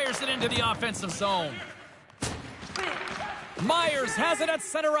 Fires it into the offensive zone. Myers has it at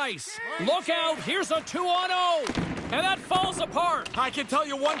center ice. Look out, here's a 2-on-0. And that falls apart. I can tell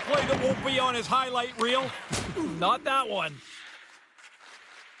you one play that won't be on his highlight reel. Not that one.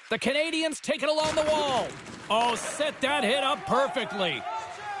 The Canadians take it along the wall. Oh, set that hit up perfectly.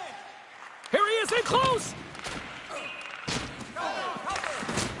 Here he is in close.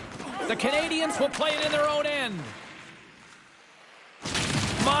 The Canadians will play it in their own end.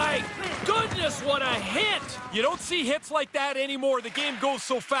 My goodness, what a hit! You don't see hits like that anymore. The game goes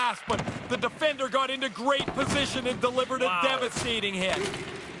so fast, but the defender got into great position and delivered a devastating hit.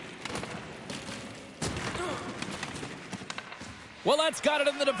 Well, that's got it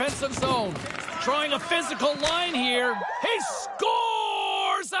in the defensive zone. Drawing a physical line here. He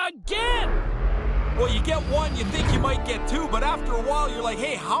scores again! Well, you get one, you think you might get two, but after a while, you're like,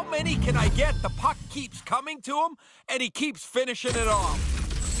 hey, how many can I get? The puck keeps coming to him, and he keeps finishing it off.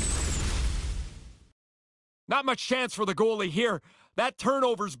 Not much chance for the goalie here. That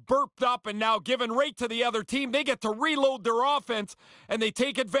turnover's burped up and now given right to the other team. They get to reload their offense, and they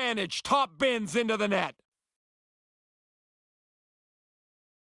take advantage. Top bins into the net.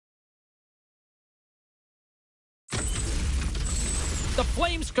 The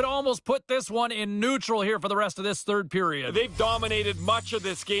Flames could almost put this one in neutral here for the rest of this third period. They've dominated much of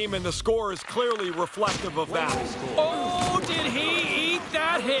this game, and the score is clearly reflective of that. Oh, did he eat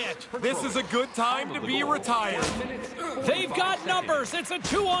that hit? This is a good time to be retired. They've got numbers. It's a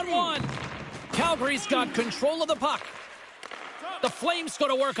 2-on-1. Calgary's got control of the puck. The Flames go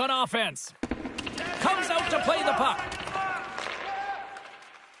to work on offense. Comes out to play the puck.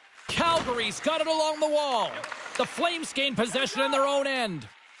 Calgary's got it along the wall. The Flames gain possession in their own end.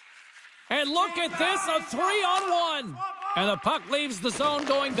 And look at this, a 3-on-1. And the puck leaves the zone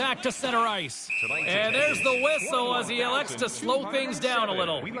going back to center ice. And there's the whistle as he elects to slow things down a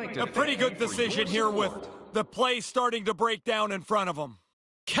little. A pretty good decision here with the play starting to break down in front of him.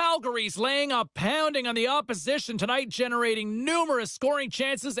 Calgary's laying a pounding on the opposition tonight, generating numerous scoring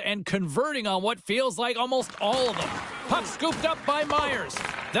chances and converting on what feels like almost all of them. Puck scooped up by Myers.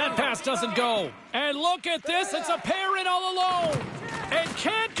 That pass doesn't go. And look at this, it's a pair in all alone. And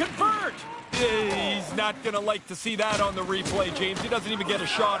can't convert. He's not going to like to see that on the replay, James. He doesn't even get a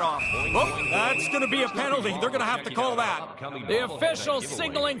shot off. Oh, that's going to be a penalty. They're going to have to call that. The official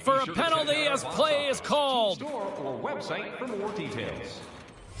signaling for a penalty as play is called. Or website for more details.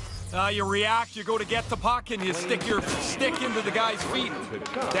 You react, you go to get the puck, and you stick your stick into the guy's feet.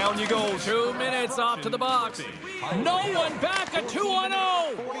 Down you go. 2 minutes off to the box. No one back, a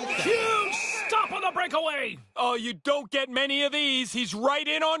 2-on-0. Huge stop on the breakaway. Oh, you don't get many of these. He's right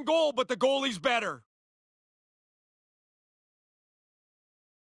in on goal, but the goalie's better.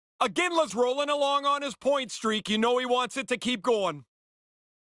 Aginla's rolling along on his point streak. You know he wants it to keep going.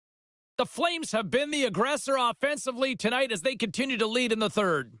 The Flames have been the aggressor offensively tonight as they continue to lead in the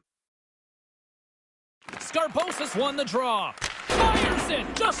third. Skarbosis won the draw. Fires it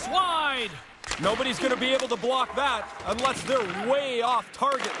just wide. Nobody's going to be able to block that unless they're way off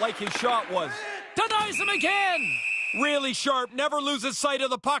target like his shot was. Denies him again. Really sharp. Never loses sight of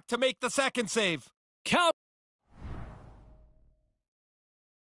the puck to make the second save. Calgary's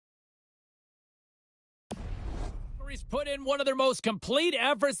put in one of their most complete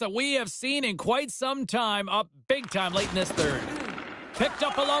efforts that we have seen in quite some time, up big time late in this third. Picked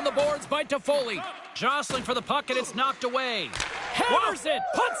up along the boards by Toffoli. Jostling for the puck, and it's knocked away. Hammers it,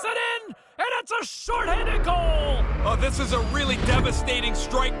 puts it in, and it's a shorthanded goal! Oh, this is a really devastating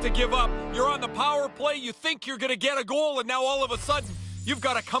strike to give up. You're on the power play, you think you're going to get a goal, and now all of a sudden, you've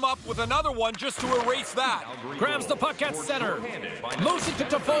got to come up with another one just to erase that. Grabs the puck at center. Moves it to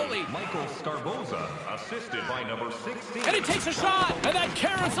Toffoli. Michael Skarboza, assisted by number 16. And he takes a shot, and that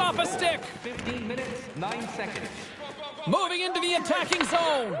carrots off a stick. 15 minutes, 9 seconds. Moving into the attacking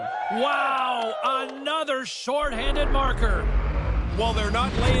zone. Wow, another shorthanded marker. Well, they're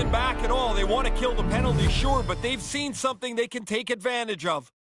not laying back at all. They want to kill the penalty, sure, but they've seen something they can take advantage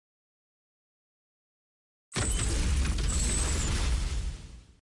of.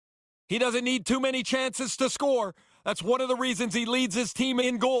 He doesn't need too many chances to score. That's one of the reasons he leads his team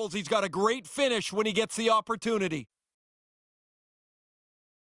in goals. He's got a great finish when he gets the opportunity.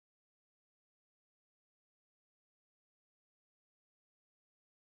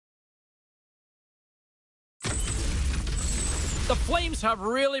 The Flames have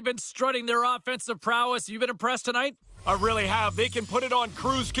really been strutting their offensive prowess. You've been impressed tonight? I really have. They can put it on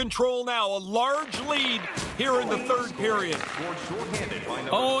cruise control now. A large lead here in the third period.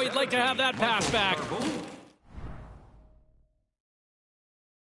 Oh, he'd like to have that pass back.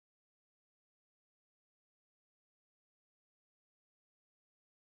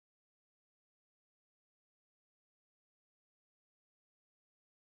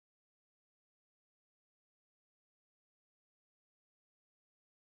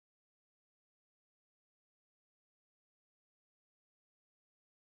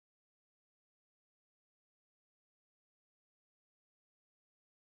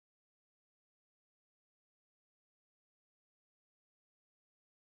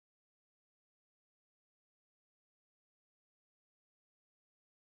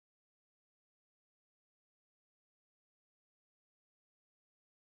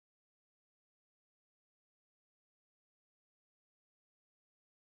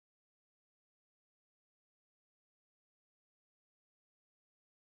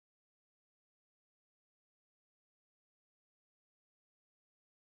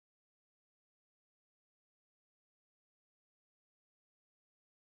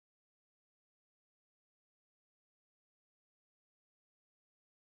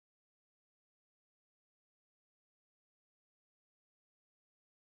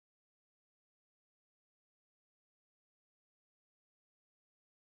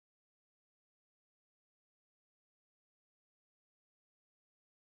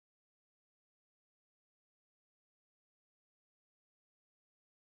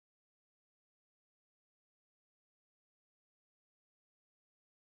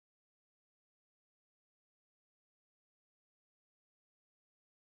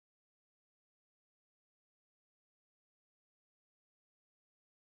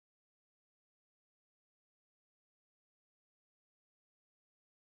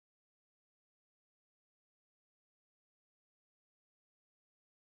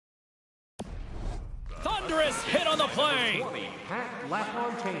 Thunderous hit on the play.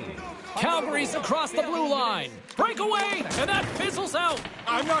 Calgary's across the blue line. Breakaway, and that fizzles out.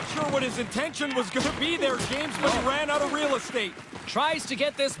 I'm not sure what his intention was going to be there, James, but he ran out of real estate. Tries to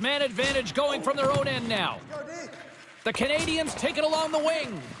get this man advantage going from their own end now. The Canadians take it along the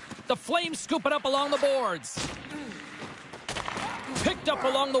wing. The Flames scoop it up along the boards. Picked up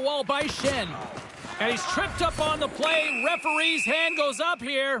along the wall by Shen. And he's tripped up on the play. Referee's hand goes up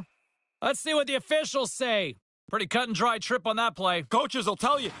here. Let's see what the officials say. Pretty cut and dry trip on that play. Coaches will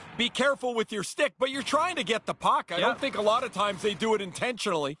tell you, be careful with your stick, but you're trying to get the puck. I don't think a lot of times they do it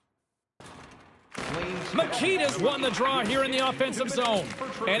intentionally. Makita's won the draw here in the offensive zone,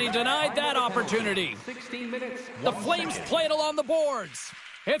 and he denied that opportunity. The Flames play it along the boards.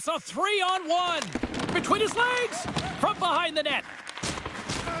 It's a 3-on-1. Between his legs, from behind the net.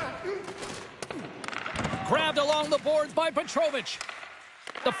 Grabbed along the boards by Petrovich.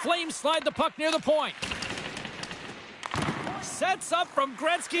 The Flames slide the puck near the point. Sets up from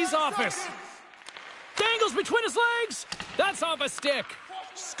Gretzky's office. Dangles between his legs. That's off a stick.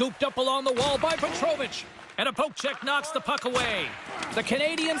 Scooped up along the wall by Petrovich. And a poke check knocks the puck away. The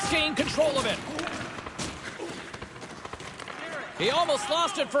Canadians gain control of it. He almost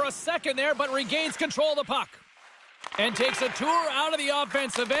lost it for a second there, but regains control of the puck. And takes a tour out of the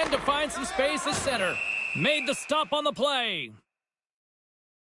offensive end to find some space at center. Made the stop on the play.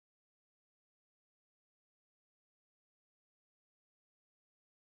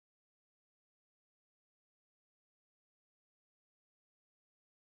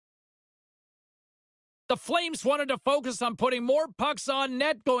 The Flames wanted to focus on putting more pucks on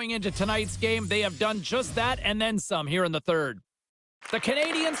net going into tonight's game. They have done just that and then some here in the third. The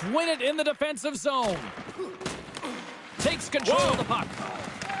Canadians win it in the defensive zone. Takes control of the puck.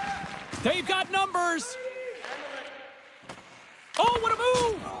 They've got numbers. Oh, what a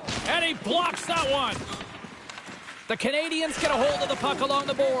move! And he blocks that one. The Canadians get a hold of the puck along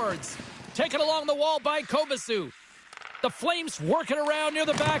the boards. Taken along the wall by Kovacic. The Flames work it around near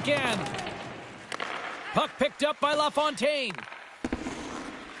the back end. Puck picked up by LaFontaine.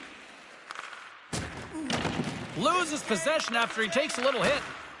 Loses possession after he takes a little hit.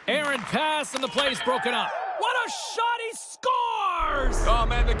 Aaron pass and the play's broken up. What a shot! He scores! Oh,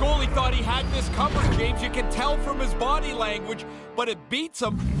 man, the goalie thought he had this covered, James. You can tell from his body language, but it beats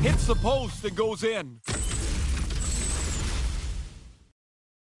him, hits the post, and goes in.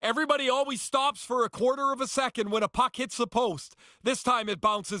 Everybody always stops for a quarter of a second when a puck hits the post. This time it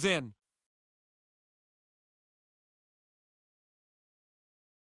bounces in.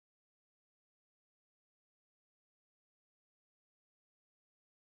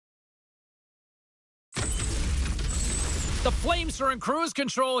 The Flames are in cruise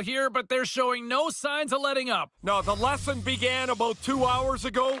control here, but they're showing no signs of letting up. No, the lesson began about 2 hours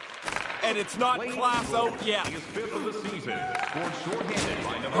ago, and it's not class out yet.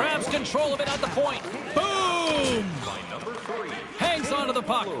 Grabs control of it at the point. Boom! Hangs onto the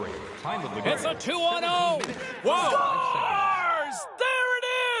puck. It's a 2-on-0. Whoa! Scores! There it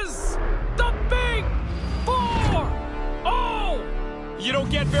is! The big 4-0! You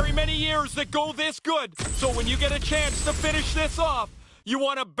don't get very many years that go this good, so when you get a chance to finish this off, you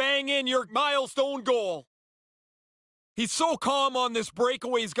want to bang in your milestone goal. He's so calm on this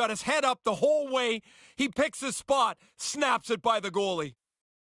breakaway. He's got his head up the whole way. He picks his spot, snaps it by the goalie.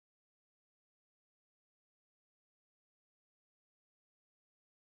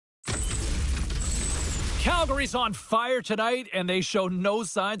 Calgary's on fire tonight, and they show no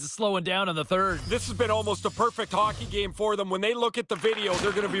signs of slowing down in the third. This has been almost a perfect hockey game for them. When they look at the video,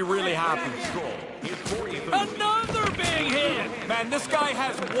 they're going to be really happy. Another big hit! Man, this guy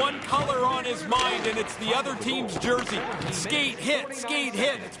has one color on his mind, and it's the other team's jersey. Skate, hit, skate,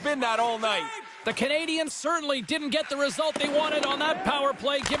 hit. It's been that all night. The Canadians certainly didn't get the result they wanted on that power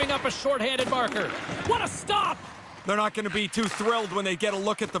play, giving up a shorthanded marker. What a stop! They're not going to be too thrilled when they get a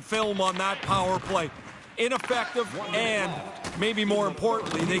look at the film on that power play. Ineffective, and maybe more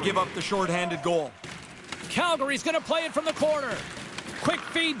importantly, they give up the shorthanded goal. Calgary's going to play it from the corner. Quick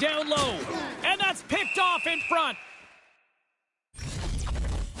feed down low, and that's picked off in front.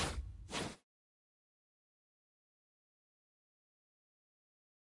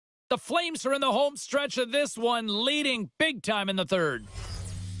 The Flames are in the home stretch of this one, leading big time in the third.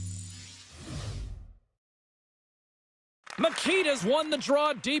 Makita's won the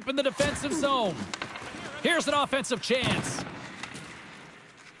draw deep in the defensive zone. Here's an offensive chance.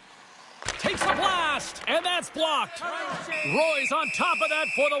 Takes the blast, and that's blocked. Roy's on top of that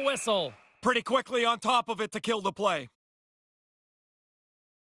for the whistle. Pretty quickly on top of it to kill the play.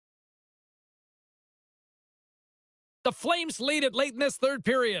 The Flames lead it late in this third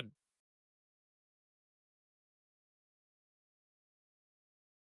period.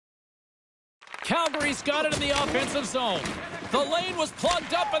 Calgary's got it in the offensive zone. The lane was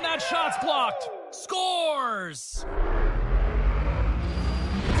plugged up and that shot's blocked. Scores!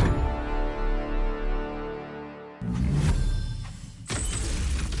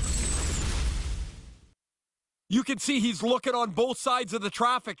 You can see he's looking on both sides of the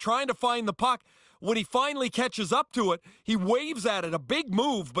traffic, trying to find the puck. When he finally catches up to it, he waves at it. A big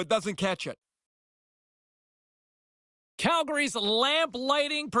move, but doesn't catch it. Calgary's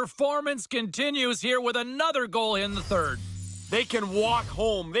lamp-lighting performance continues here with another goal in the third. They can walk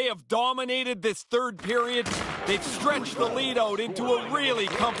home. They have dominated this third period. They've stretched the lead out into a really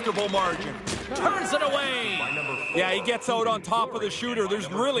comfortable margin. Turns it away. Yeah, he gets out on top of the shooter.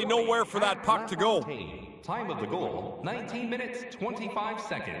 There's really nowhere for that puck to go. Time of the goal, 19 minutes, 25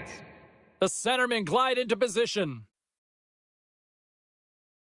 seconds. The centermen glide into position.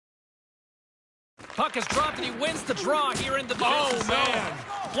 Puck is dropped and he wins the draw here in the defensive zone.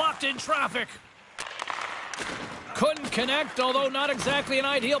 Blocked in traffic. Couldn't connect, although not exactly an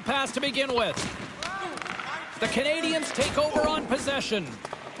ideal pass to begin with. The Canadians take over on possession.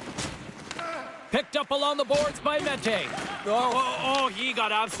 Picked up along the boards by Mete. He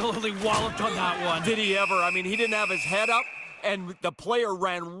got absolutely walloped on that one. Did he ever? I mean, he didn't have his head up, and the player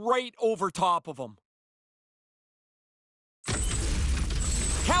ran right over top of him.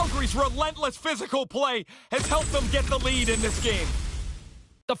 Calgary's relentless physical play has helped them get the lead in this game.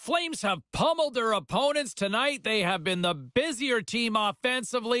 The Flames have pummeled their opponents tonight. They have been the busier team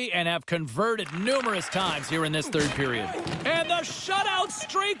offensively and have converted numerous times here in this third period. And the shutout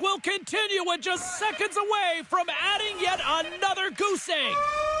streak will continue with just seconds away from adding yet another goose egg.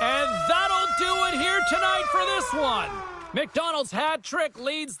 And that'll do it here tonight for this one. McDonald's hat trick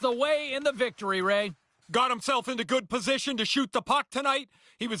leads the way in the victory, Ray. Got himself into good position to shoot the puck tonight.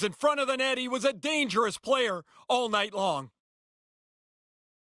 He was in front of the net. He was a dangerous player all night long.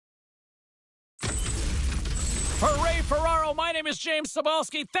 For Ray Ferraro, my name is James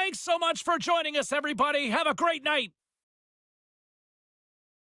Cebulski. Thanks so much for joining us, everybody. Have a great night.